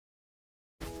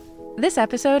This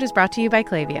episode is brought to you by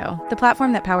Klaviyo, the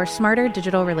platform that powers smarter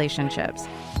digital relationships.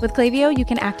 With Klaviyo, you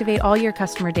can activate all your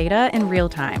customer data in real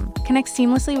time, connect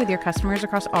seamlessly with your customers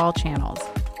across all channels,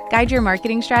 guide your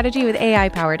marketing strategy with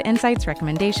AI-powered insights,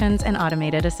 recommendations, and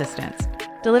automated assistance.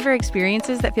 Deliver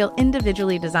experiences that feel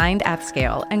individually designed at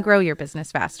scale and grow your business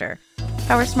faster.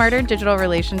 Power smarter digital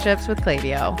relationships with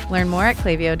Klaviyo. Learn more at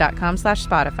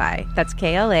klaviyo.com/Spotify. That's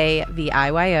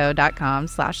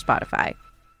KLAVIYO.com/Spotify.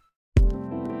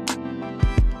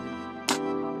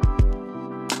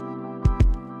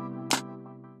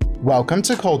 Welcome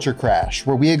to Culture Crash,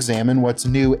 where we examine what's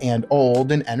new and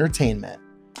old in entertainment.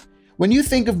 When you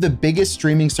think of the biggest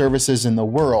streaming services in the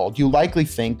world, you likely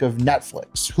think of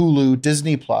Netflix, Hulu,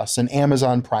 Disney+, and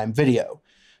Amazon Prime Video.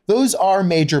 Those are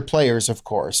major players, of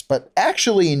course, but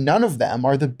actually none of them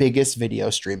are the biggest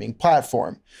video streaming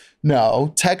platform.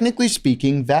 No, technically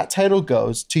speaking, that title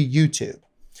goes to YouTube.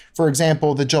 For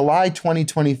example, the July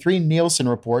 2023 Nielsen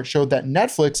report showed that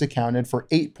Netflix accounted for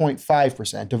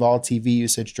 8.5% of all TV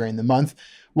usage during the month,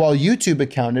 while YouTube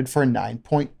accounted for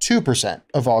 9.2%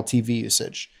 of all TV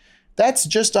usage. That's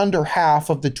just under half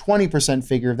of the 20%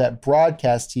 figure that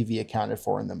broadcast TV accounted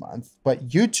for in the month, but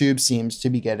YouTube seems to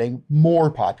be getting more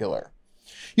popular.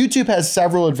 YouTube has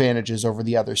several advantages over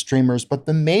the other streamers, but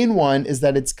the main one is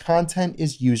that its content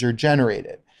is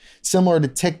user-generated. Similar to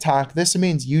TikTok, this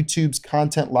means YouTube's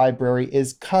content library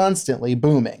is constantly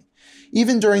booming.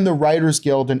 Even during the Writers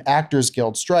Guild and Actors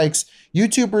Guild strikes,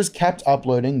 YouTubers kept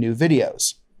uploading new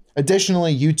videos.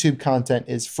 Additionally, YouTube content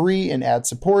is free and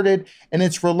ad-supported, and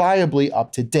it's reliably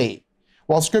up to date.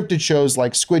 While scripted shows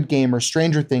like Squid Game or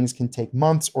Stranger Things can take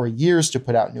months or years to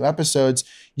put out new episodes,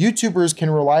 YouTubers can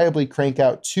reliably crank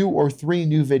out 2 or 3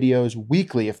 new videos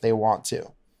weekly if they want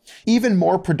to. Even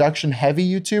more production-heavy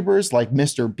YouTubers like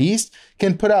Mr. Beast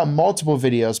can put out multiple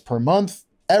videos per month,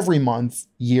 every month,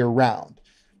 year-round.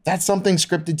 That's something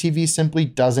scripted TV simply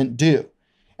doesn't do.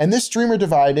 And this streamer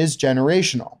divide is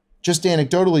generational. Just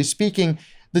anecdotally speaking,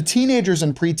 the teenagers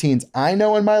and preteens I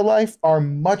know in my life are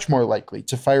much more likely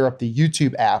to fire up the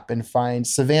YouTube app and find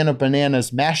Savannah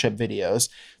Bananas mashup videos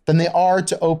than they are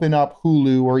to open up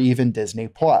Hulu or even Disney+.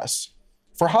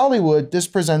 For Hollywood, this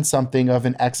presents something of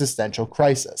an existential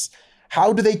crisis.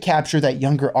 How do they capture that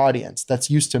younger audience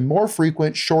that's used to more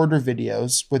frequent, shorter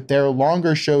videos with their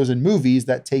longer shows and movies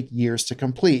that take years to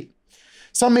complete?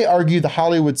 Some may argue the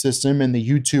Hollywood system and the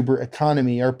YouTuber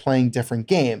economy are playing different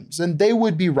games, and they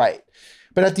would be right.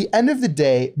 But at the end of the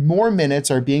day, more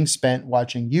minutes are being spent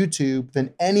watching YouTube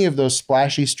than any of those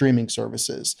splashy streaming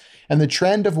services. And the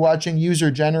trend of watching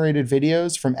user-generated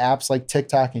videos from apps like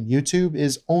TikTok and YouTube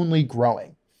is only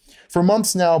growing. For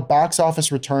months now, box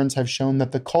office returns have shown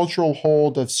that the cultural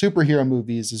hold of superhero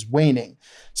movies is waning.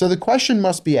 So the question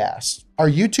must be asked, are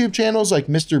YouTube channels like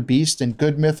Mr. Beast and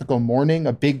Good Mythical Morning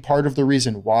a big part of the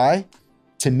reason why?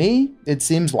 To me, it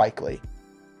seems likely.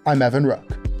 I'm Evan Rook.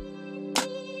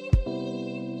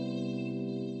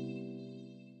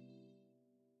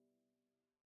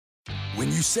 When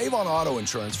you save on auto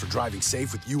insurance for driving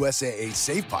safe with USAA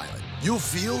Safe Pilot, you'll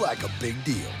feel like a big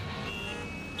deal,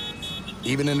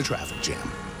 even in a traffic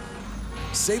jam.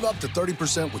 Save up to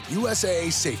 30% with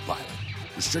USAA Safe Pilot.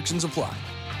 Restrictions apply.